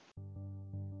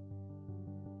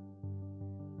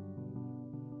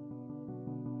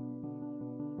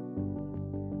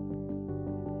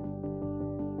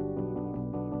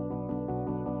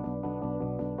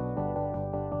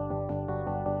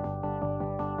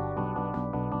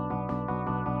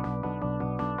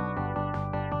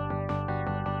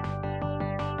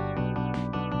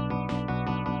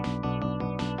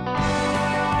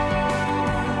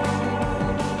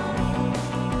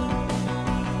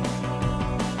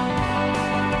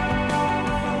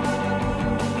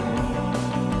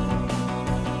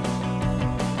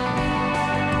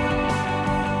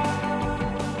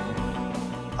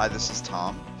Hi, this is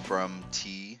Tom from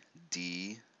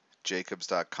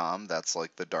tdjacobs.com. That's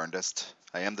like the darndest.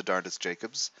 I am the darndest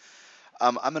Jacobs.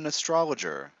 I'm an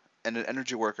astrologer and an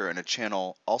energy worker and a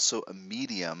channel, also a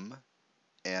medium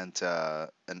and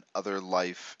an other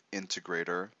life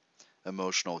integrator,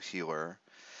 emotional healer.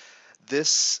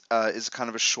 This is kind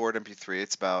of a short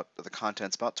MP3. The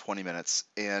content's about 20 minutes,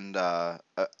 and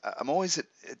I'm always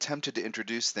tempted to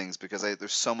introduce things because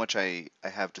there's so much I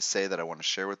have to say that I want to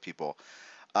share with people.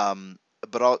 Um,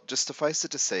 but I'll just suffice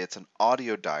it to say it's an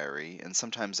audio diary, and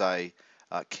sometimes I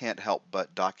can't help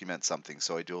but document something,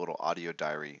 so I do a little audio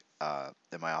diary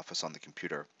in my office on the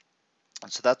computer.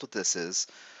 And so that's what this is,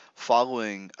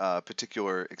 following a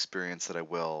particular experience that I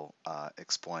will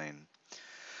explain.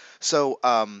 So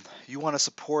you want to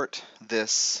support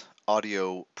this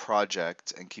audio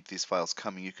project and keep these files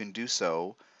coming, you can do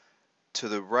so to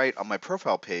the right on my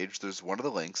profile page. There's one of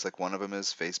the links, like one of them is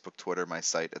Facebook, Twitter, my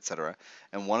site, etc.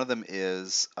 And one of them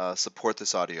is support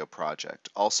this audio project.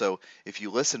 Also, if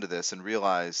you listen to this and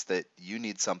realize that you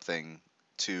need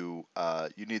you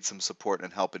need some support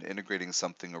and help in integrating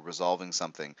something or resolving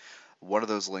something, one of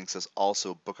those links is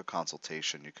also book a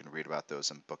consultation. You can read about those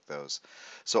and book those.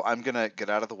 So I'm going to get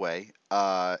out of the way,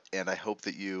 and I hope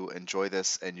that you enjoy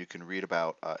this and you can read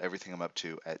about everything I'm up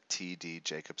to at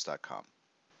tdjacobs.com.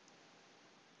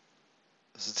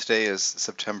 So today is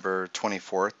September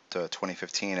 24th,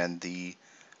 2015, and the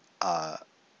uh,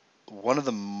 one of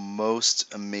the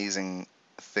most amazing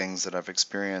things that I've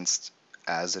experienced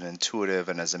as an intuitive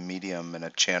and as a medium and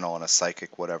a channel and a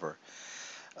psychic, whatever,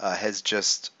 has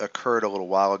just occurred a little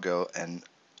while ago, and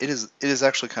it is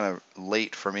actually kind of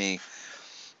late for me,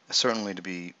 certainly to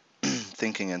be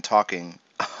thinking and talking,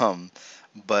 um,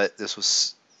 but it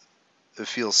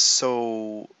feels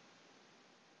so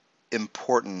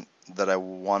important that I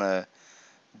want to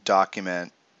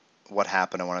document what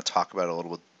happened. I want to talk about it a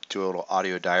little bit, do a little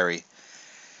audio diary.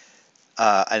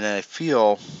 And I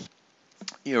feel,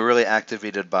 really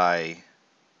activated by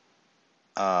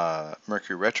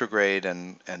Mercury retrograde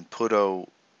and Pluto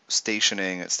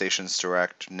stationing. It stations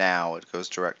direct now. It goes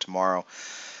direct tomorrow.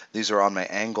 These are on my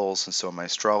angles, and so in my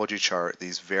astrology chart,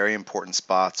 these very important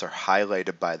spots are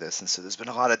highlighted by this. And so there's been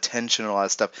a lot of tension and a lot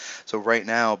of stuff. So right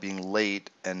now, being late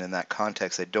and in that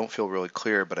context, I don't feel really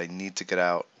clear, but I need to get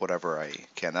out whatever I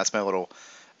can. That's my little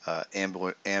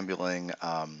ambling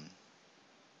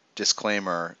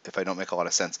disclaimer if I don't make a lot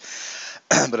of sense.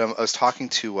 But I was talking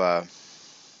to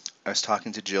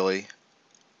Jilly,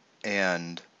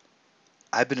 and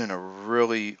I've been in a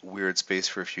really weird space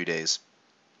for a few days,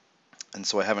 and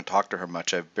so I haven't talked to her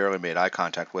much. I've barely made eye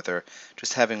contact with her.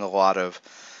 Just having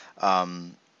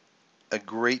um, a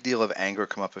great deal of anger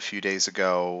come up a few days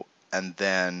ago, and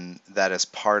then that is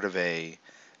part of a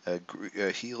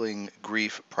healing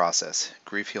grief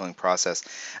healing process.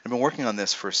 I've been working on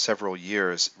this for several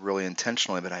years, really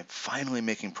intentionally, but I'm finally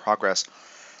making progress.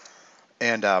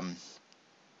 And I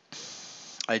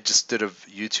just did a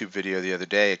YouTube video the other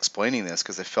day explaining this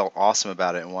because I felt awesome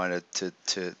about it and wanted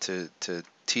to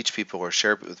teach people or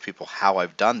share with people how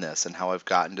I've done this and how I've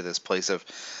gotten to this place of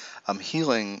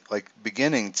healing, like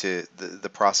beginning to the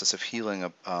process of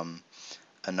healing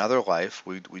another life.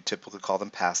 We typically call them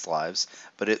past lives,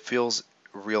 but it feels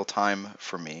real time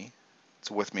for me.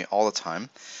 It's with me all the time.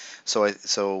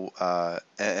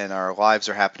 And our lives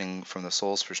are happening from the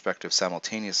soul's perspective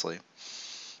simultaneously.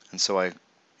 And so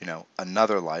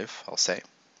another life, I'll say,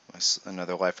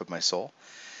 another life of my soul,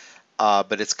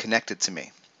 but it's connected to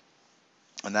me.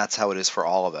 And that's how it is for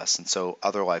all of us. And so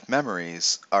other life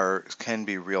memories can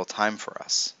be real time for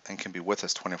us and can be with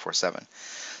us 24/7.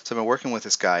 So I've been working with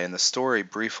this guy, and the story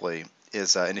briefly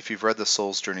is, and if you've read the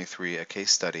Soul's Journey 3, a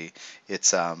case study,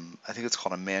 it's I think it's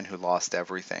called A Man Who Lost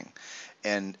Everything,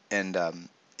 and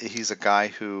he's a guy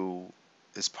who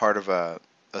is part of a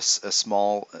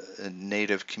small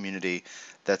native community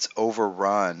that's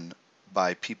overrun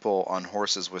by people on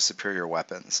horses with superior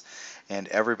weapons, and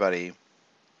everybody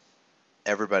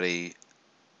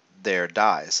there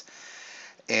dies,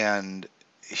 and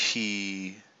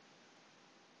he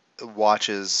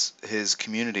watches his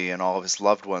community and all of his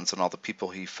loved ones and all the people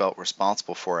he felt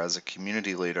responsible for as a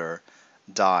community leader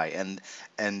die, and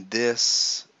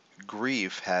this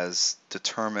grief has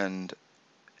determined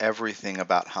everything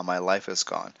about how my life has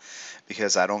gone,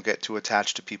 because I don't get too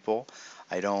attached to people.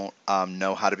 I don't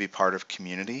know how to be part of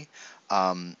community.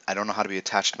 I don't know how to be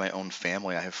attached to my own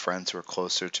family. I have friends who are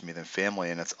closer to me than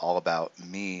family, and it's all about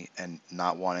me and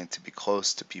not wanting to be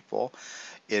close to people.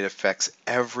 It affects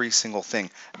every single thing.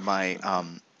 My,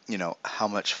 how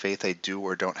much faith I do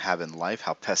or don't have in life,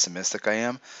 how pessimistic I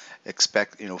am,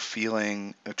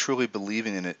 feeling, truly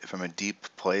believing in it from a deep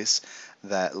place,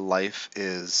 that life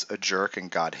is a jerk and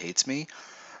God hates me.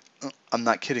 I'm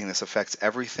not kidding. This affects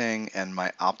everything, and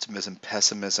my optimism,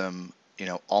 pessimism,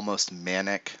 almost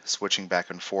manic, switching back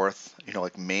and forth,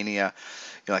 like mania.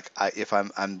 Like if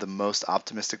I'm the most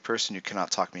optimistic person, you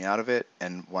cannot talk me out of it,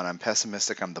 and when I'm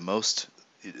pessimistic, I'm the most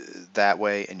that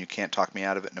way, and you can't talk me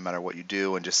out of it no matter what you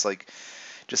do, and just like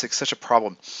such a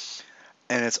problem.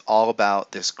 And it's all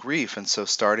about this grief. And so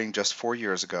starting just 4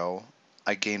 years ago,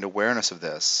 I gained awareness of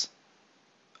this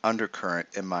undercurrent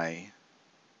in my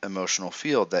emotional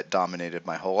field that dominated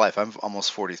my whole life. I'm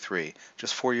almost 43.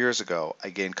 Just 4 years ago, I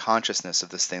gained consciousness of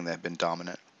this thing that had been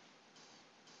dominant.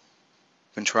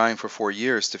 Been trying for 4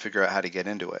 years to figure out how to get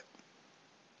into it.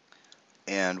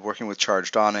 And working with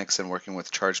charged onyx and working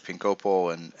with charged pink opal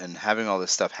and having all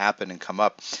this stuff happen and come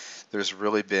up, there's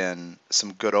really been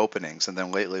some good openings. And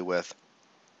then lately with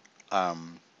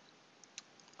um,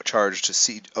 charged to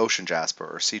sea ocean jasper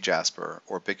or sea jasper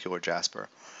or orbicular jasper,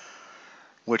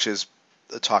 which is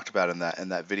talked about in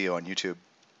that video on YouTube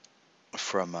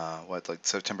from like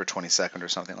September 22nd or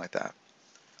something like that.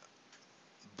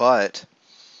 But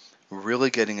really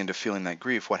getting into feeling that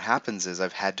grief, what happens is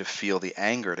I've had to feel the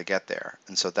anger to get there.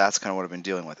 And so that's kind of what I've been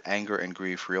dealing with, anger and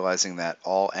grief, realizing that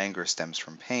all anger stems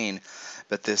from pain,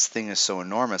 but this thing is so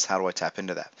enormous, how do I tap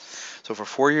into that? So for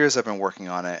 4 years I've been working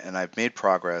on it, and I've made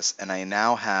progress, and I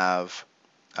now have,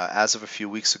 as of a few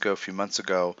weeks ago, a few months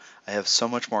ago, I have so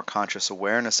much more conscious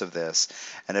awareness of this,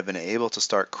 and I've been able to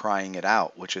start crying it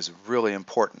out, which is really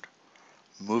important.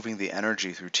 Moving the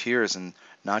energy through tears and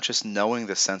not just knowing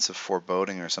the sense of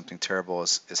foreboding or something terrible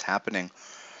is happening,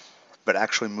 but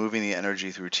actually moving the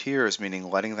energy through tears, meaning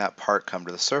letting that part come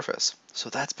to the surface. So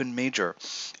that's been major.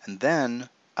 And then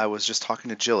I was just talking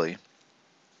to Jilly,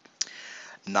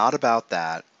 not about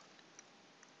that,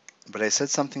 but I said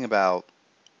something about,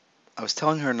 I was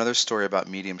telling her another story about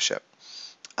mediumship,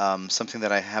 something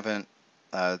that I haven't,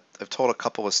 I've told a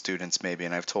couple of students maybe,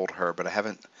 and I've told her, but I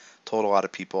haven't told a lot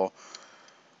of people.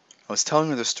 I was telling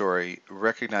her the story,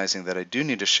 recognizing that I do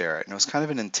need to share it, and it was kind of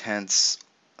an intense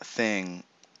thing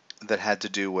that had to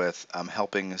do with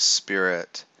helping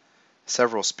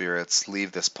several spirits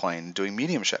leave this plane, doing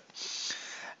mediumship.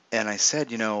 And I said,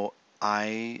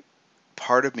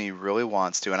 part of me really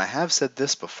wants to, and I have said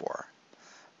this before,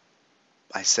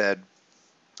 I said,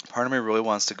 part of me really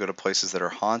wants to go to places that are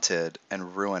haunted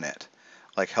and ruin it,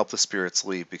 like help the spirits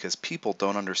leave, because people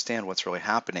don't understand what's really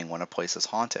happening when a place is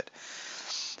haunted.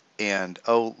 And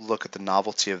look at the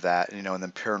novelty of that, and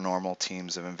then paranormal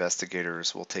teams of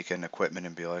investigators will take in equipment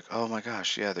and be like, oh my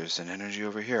gosh, yeah, there's an energy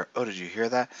over here. Oh, did you hear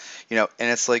that? And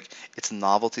it's like, it's a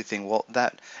novelty thing. Well,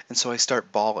 and so I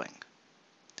start bawling.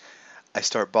 I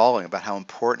start bawling about how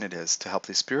important it is to help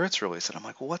these spirits release. And I'm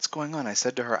like, well, what's going on? I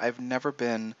said to her, I've never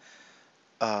been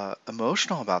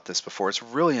emotional about this before. It's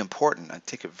really important. I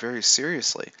take it very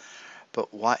seriously.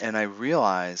 But why? And I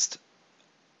realized,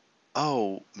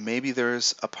 oh, maybe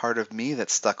there's a part of me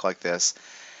that's stuck like this.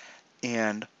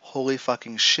 And holy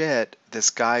fucking shit, this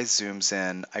guy zooms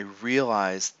in. I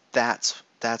realize that's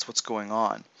what's going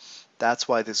on. That's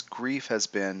why this grief has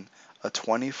been a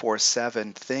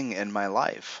 24/7 thing in my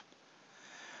life.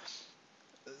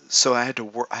 So I had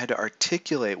to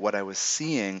articulate what I was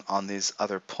seeing on these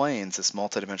other planes, this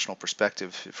multidimensional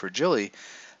perspective for Jilly,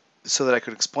 so that I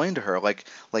could explain to her, like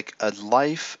a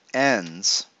life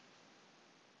ends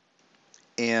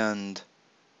and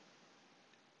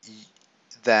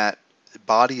that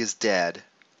body is dead,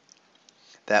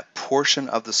 that portion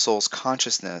of the soul's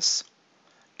consciousness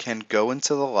can go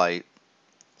into the light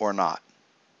or not.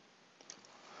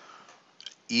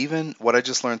 Even what I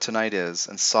just learned tonight is,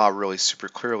 and saw really super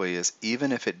clearly, is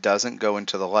even if it doesn't go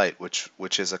into the light,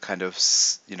 which is a kind of,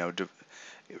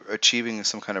 achieving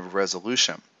some kind of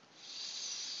resolution,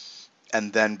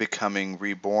 and then becoming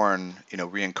reborn,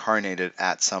 reincarnated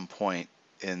at some point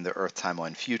in the Earth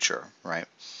timeline future, right?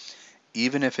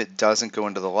 Even if it doesn't go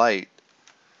into the light,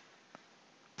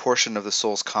 portion of the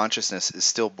soul's consciousness is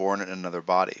still born in another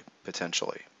body,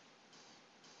 potentially.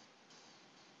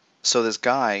 So this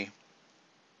guy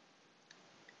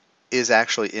is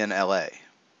actually in LA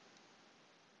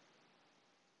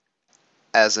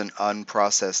as an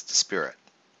unprocessed spirit,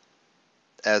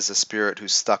 as a spirit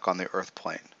who's stuck on the earth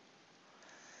plane.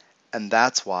 And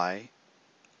that's why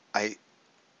I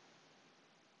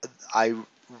I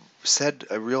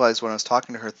realized when I was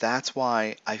talking to her, that's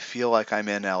why I feel like I'm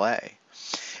in LA.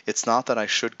 It's not that I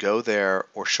should go there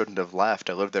or shouldn't have left.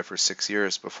 I lived there for 6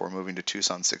 years before moving to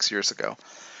Tucson 6 years ago.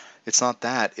 It's not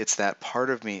that. It's that part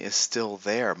of me is still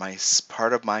there.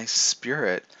 Part of my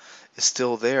spirit is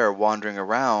still there, wandering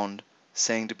around,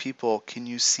 saying to people, "Can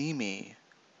you see me?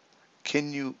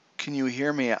 Can you can you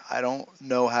hear me? I don't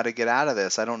know how to get out of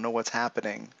this. I don't know what's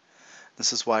happening.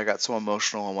 This is why I got so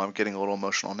emotional and why I'm getting a little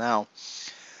emotional now.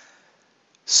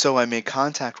 So I made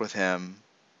contact with him,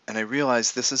 and I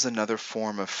realized this is another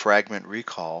form of fragment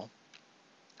recall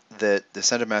that the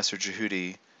Ascended Master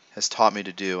Jehudi has taught me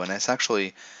to do, and it's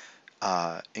actually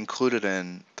included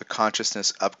in the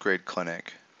Consciousness Upgrade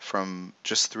Clinic from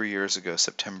just 3 years ago, I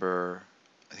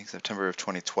think September of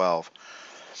 2012.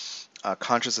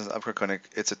 Consciousness Upgrade Clinic,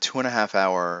 it's a 2.5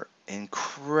 hour,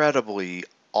 incredibly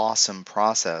awesome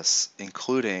process,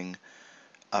 including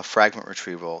a fragment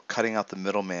retrieval, cutting out the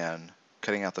middleman,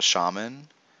 cutting out the shaman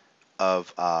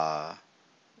of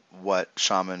what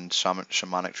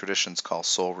shamanic traditions call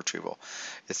soul retrieval.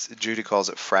 Judy calls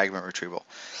it fragment retrieval.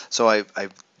 So I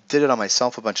did it on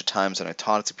myself a bunch of times, and I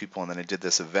taught it to people, and then I did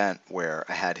this event where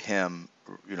I had him,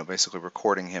 basically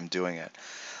recording him doing it,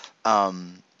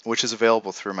 which is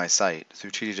available through my site, through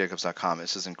tdjacobs.com.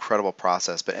 It's this incredible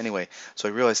process. But anyway, so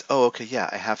I realized, oh, okay, yeah,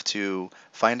 I have to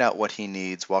find out what he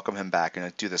needs, welcome him back,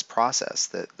 and do this process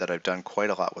that I've done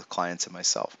quite a lot with clients and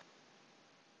myself.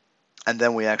 And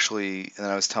then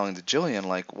I was telling to Jillian,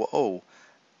 like, whoa,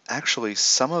 actually,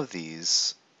 some of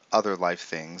these other life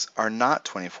things are not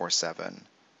 24/7.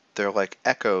 They're like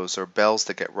echoes or bells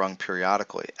that get rung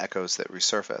periodically, echoes that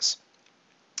resurface.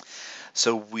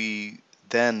 So we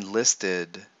then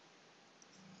listed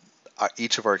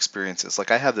each of our experiences. Like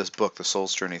I have this book, The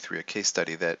Soul's Journey Through a Case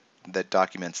Study, that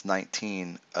documents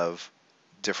 19 of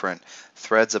different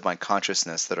threads of my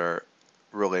consciousness that are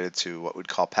related to what we'd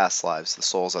call past lives, the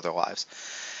soul's other lives,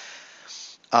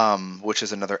 which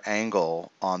is another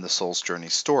angle on the soul's journey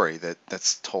story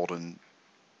that's told in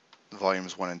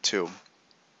volumes 1 and 2.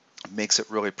 Makes it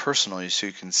really personal so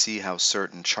you can see how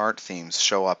certain chart themes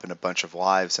show up in a bunch of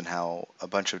lives and how a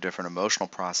bunch of different emotional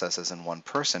processes in one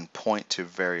person point to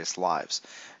various lives.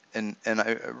 And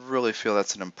I really feel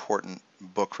that's an important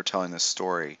book for telling this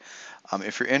story.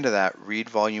 If you're into that, read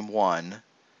Volume 1,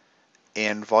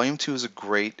 and Volume 2 is a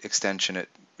great extension.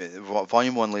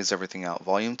 Volume 1 lays everything out.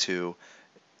 Volume 2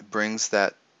 brings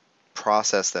that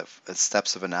process, that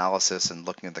steps of analysis and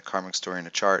looking at the karmic story in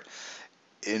a chart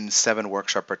in 7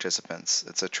 workshop participants.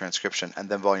 It's a transcription. And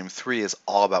then Volume 3 is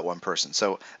all about one person.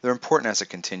 So they're important as a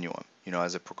continuum,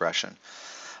 as a progression.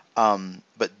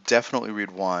 But definitely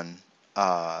read 1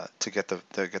 to get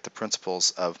the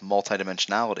principles of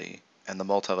multidimensionality and the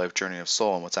multi-life journey of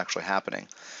soul and what's actually happening.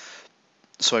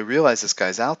 So I realized this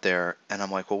guy's out there, and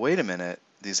I'm like, well, wait a minute.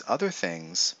 These other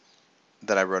things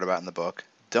that I wrote about in the book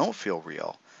don't feel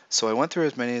real. So I went through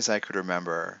as many as I could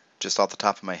remember, just off the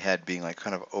top of my head, being like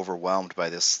kind of overwhelmed by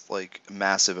this like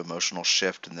massive emotional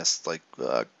shift and this like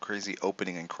crazy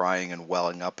opening and crying and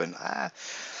welling up and I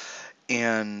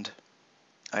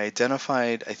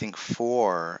identified, I think,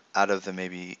 4 out of the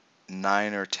maybe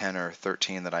 9 or 10 or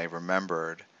 13 that I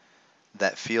remembered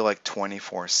that feel like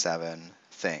 24/7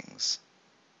 things.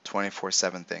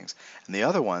 24/7 things. And the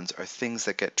other ones are things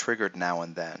that get triggered now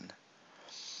and then.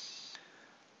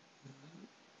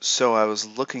 So I was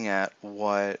looking at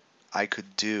what I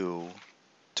could do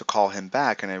to call him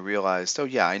back, and I realized, oh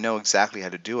yeah, I know exactly how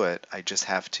to do it. I just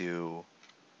have to,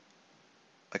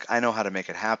 I know how to make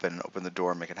it happen, open the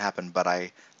door and make it happen, but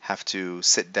I have to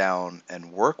sit down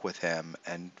and work with him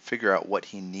and figure out what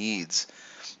he needs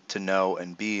to know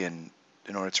and be in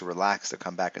order to relax, to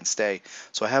come back and stay.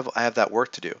 So I have that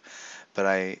work to do.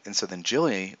 And so then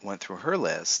Jilly went through her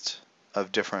list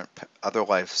of different other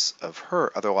lives of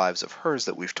hers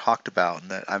that we've talked about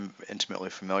and that I'm intimately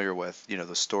familiar with,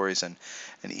 those stories and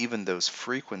even those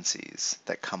frequencies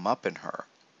that come up in her.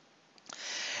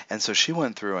 And so she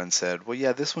went through and said, well,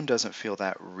 yeah, this one doesn't feel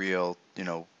that real,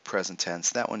 present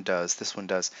tense. That one does. This one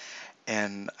does.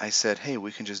 And I said, hey,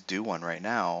 we can just do one right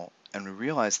now. And we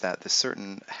realized that the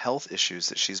certain health issues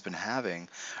that she's been having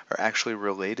are actually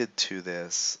related to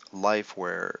this life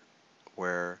where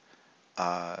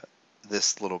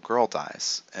this little girl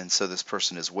dies. And so this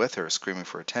person is with her screaming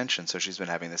for attention. So she's been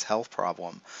having this health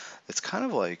problem. It's kind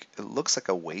of like, it looks like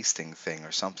a wasting thing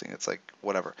or something. It's like,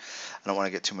 whatever. I don't want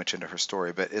to get too much into her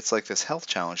story, but it's like this health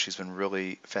challenge she's been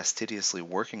really fastidiously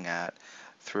working at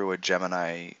through a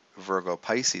Gemini, Virgo,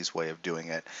 Pisces way of doing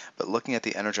it. But looking at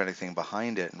the energetic thing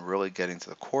behind it and really getting to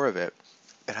the core of it,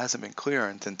 it hasn't been clear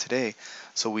until today.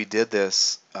 So we did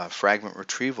this fragment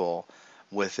retrieval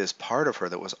with this part of her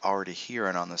that was already here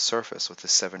and on the surface with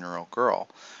this 7-year-old girl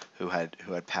who had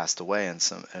passed away in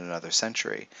another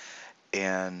century,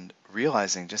 and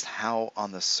realizing just how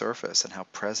on the surface and how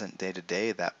present day to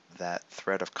day that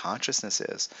thread of consciousness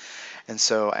is. And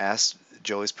so I asked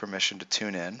Joey's permission to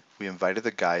tune in. We invited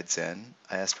the guides in.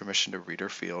 I asked permission to read her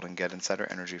field and get inside her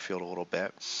energy field a little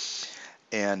bit.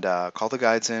 and called the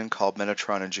guides in, called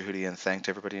Metatron and Jehudi, and thanked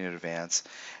everybody in advance.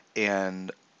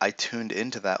 And I tuned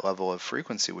into that level of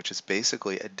frequency, which is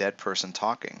basically a dead person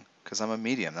talking, because I'm a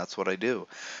medium. That's what I do.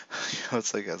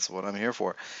 It's like that's what I'm here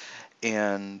for.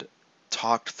 And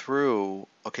talked through,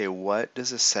 okay, what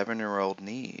does a 7-year-old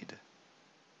need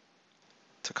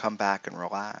to come back and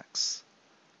relax?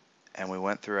 And we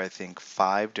went through, I think,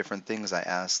 5 different things I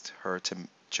asked her to,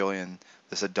 Jillian,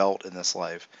 this adult in this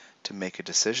life, to make a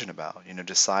decision about.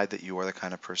 Decide that you are the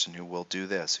kind of person who will do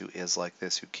this, who is like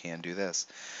this, who can do this,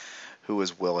 who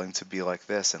is willing to be like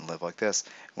this and live like this.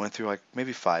 Went through like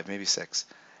maybe 5, maybe 6,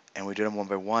 and we did them one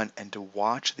by one. And to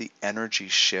watch the energy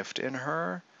shift in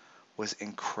her was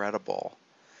incredible.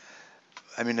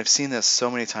 I mean, I've seen this so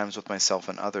many times with myself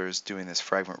and others doing this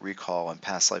fragment recall and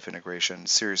past life integration.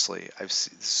 Seriously, I've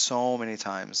seen so many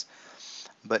times.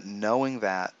 But knowing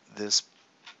that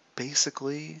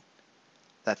basically,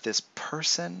 that this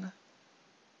person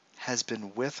has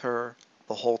been with her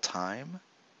the whole time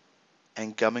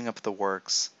and gumming up the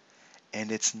works,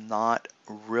 and it's not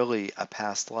really a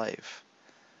past life.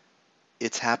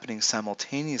 It's happening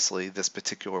simultaneously, this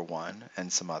particular one,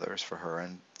 and some others for her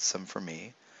and some for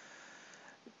me,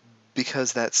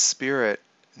 because that spirit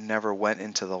never went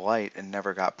into the light and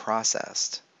never got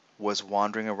processed, was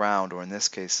wandering around, or in this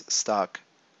case, stuck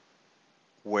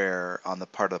on the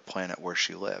part of the planet where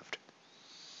she lived.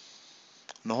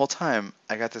 And the whole time,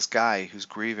 I got this guy who's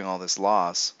grieving all this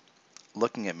loss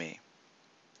looking at me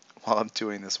while I'm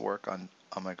doing this work on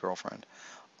my girlfriend.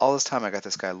 All this time, I got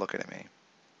this guy looking at me.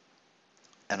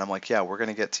 And I'm like, yeah, we're going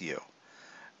to get to you.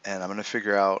 And I'm going to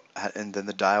figure out, and then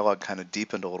the dialogue kind of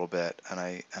deepened a little bit. And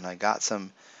I got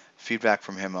some feedback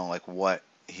from him on like what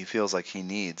he feels like he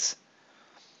needs.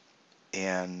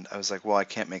 And I was like, well, I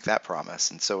can't make that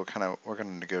promise. And so we're going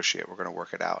to negotiate. We're going to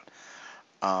work it out.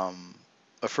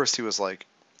 At first he was like,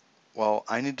 well,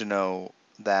 I need to know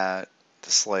that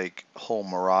this like whole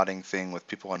marauding thing with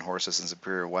people on horses and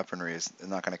superior weaponry is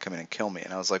not going to come in and kill me.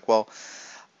 And I was like, well,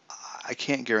 I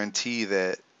can't guarantee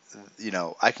that,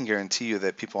 I can guarantee you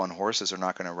that people on horses are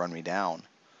not going to run me down.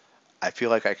 I feel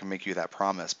like I can make you that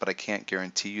promise, but I can't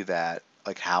guarantee you that,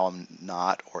 like how I'm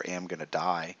not or am going to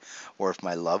die, or if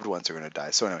my loved ones are going to die.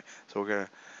 So anyway, so we're going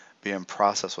to be in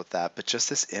process with that. But just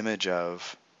this image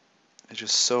of, it's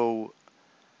just so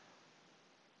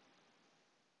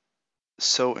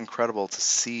incredible to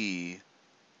see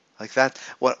like that.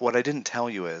 What I didn't tell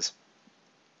you is,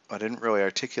 what I didn't really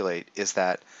articulate is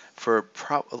that for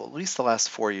at least the last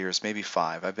 4 years, maybe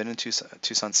 5, I've been in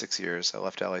Tucson 6 years. I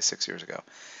left LA 6 years ago.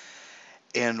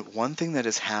 And one thing that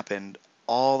has happened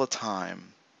all the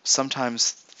time,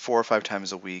 sometimes 4 or 5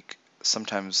 times a week,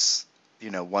 sometimes,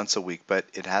 once a week, but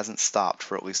it hasn't stopped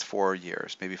for at least 4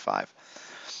 years, maybe 5,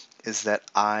 is that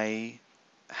I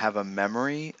have a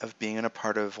memory of being in a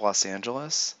part of Los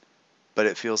Angeles, but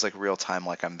it feels like real time,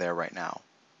 like I'm there right now.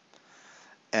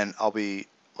 And I'll be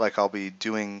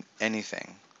doing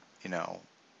anything,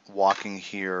 walking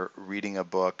here, reading a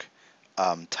book,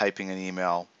 typing an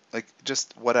email, like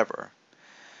just whatever.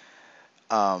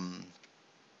 And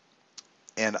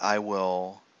I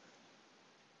will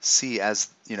see, as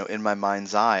in my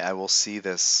mind's eye, I will see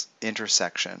this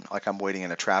intersection, like I'm waiting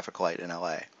in a traffic light in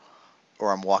LA,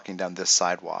 or I'm walking down this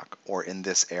sidewalk, or in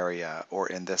this area, or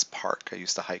in this park. I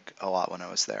used to hike a lot when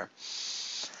I was there.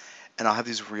 And I'll have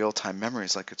these real-time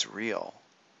memories, like it's real,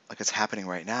 like it's happening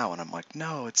right now. And I'm like,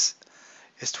 no, it's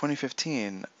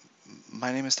 2015.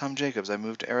 My name is Tom Jacobs. I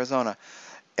moved to Arizona.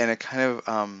 And I kind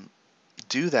of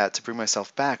do that to bring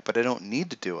myself back, but I don't need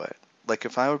to do it. Like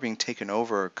if I were being taken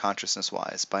over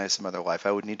consciousness-wise by some other life,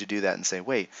 I would need to do that and say,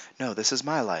 wait, no, this is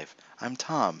my life. I'm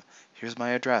Tom. Here's my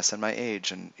address and my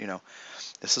age, and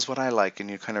this is what I like. And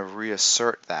you kind of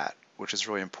reassert that, which is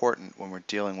really important when we're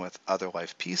dealing with other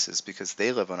life pieces, because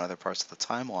they live on other parts of the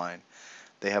timeline.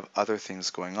 They have other things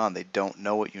going on. They don't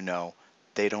know what you know.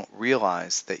 They don't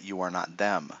realize that you are not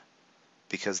them,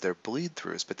 because they're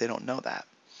bleed-throughs, but they don't know that.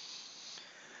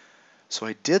 So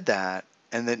I did that,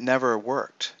 and it never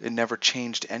worked. It never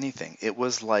changed anything. It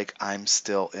was like I'm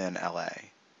still in LA.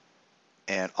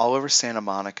 And all over Santa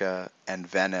Monica and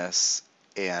Venice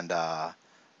and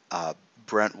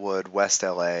Brentwood, West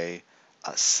LA,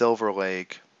 Silver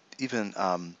Lake, even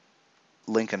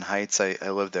Lincoln Heights.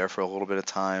 I lived there for a little bit of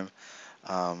time,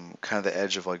 kind of the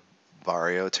edge of like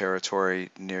Barrio territory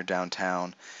near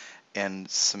downtown, and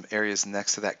some areas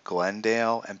next to that,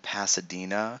 Glendale and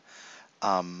Pasadena.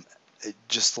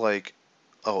 Just like,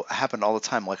 it happened all the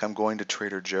time. Like I'm going to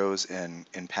Trader Joe's in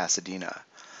Pasadena.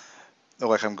 Or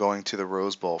like I'm going to the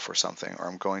Rose Bowl for something, or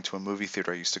I'm going to a movie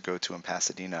theater I used to go to in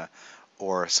Pasadena,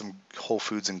 or some Whole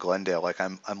Foods in Glendale. Like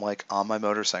I'm like on my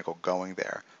motorcycle going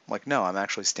there. I'm like, no, I'm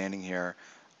actually standing here,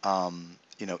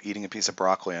 eating a piece of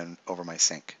broccoli over my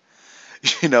sink.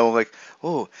 Like,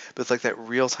 oh, but it's like that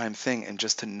real time thing. And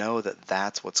just to know that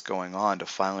that's what's going on, to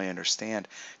finally understand,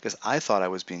 because I thought I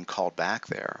was being called back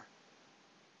there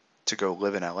to go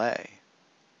live in LA,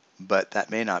 but that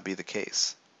may not be the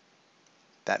case.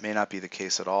 That may not be the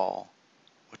case at all,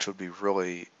 which would be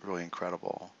really, really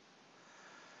incredible.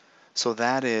 So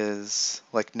that is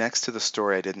like next to the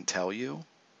story I didn't tell you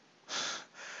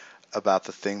about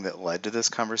the thing that led to this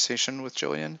conversation with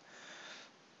Jillian.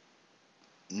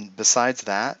 Besides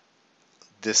that,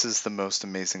 this is the most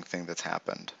amazing thing that's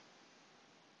happened.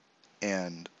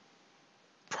 And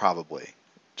probably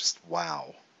just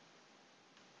wow.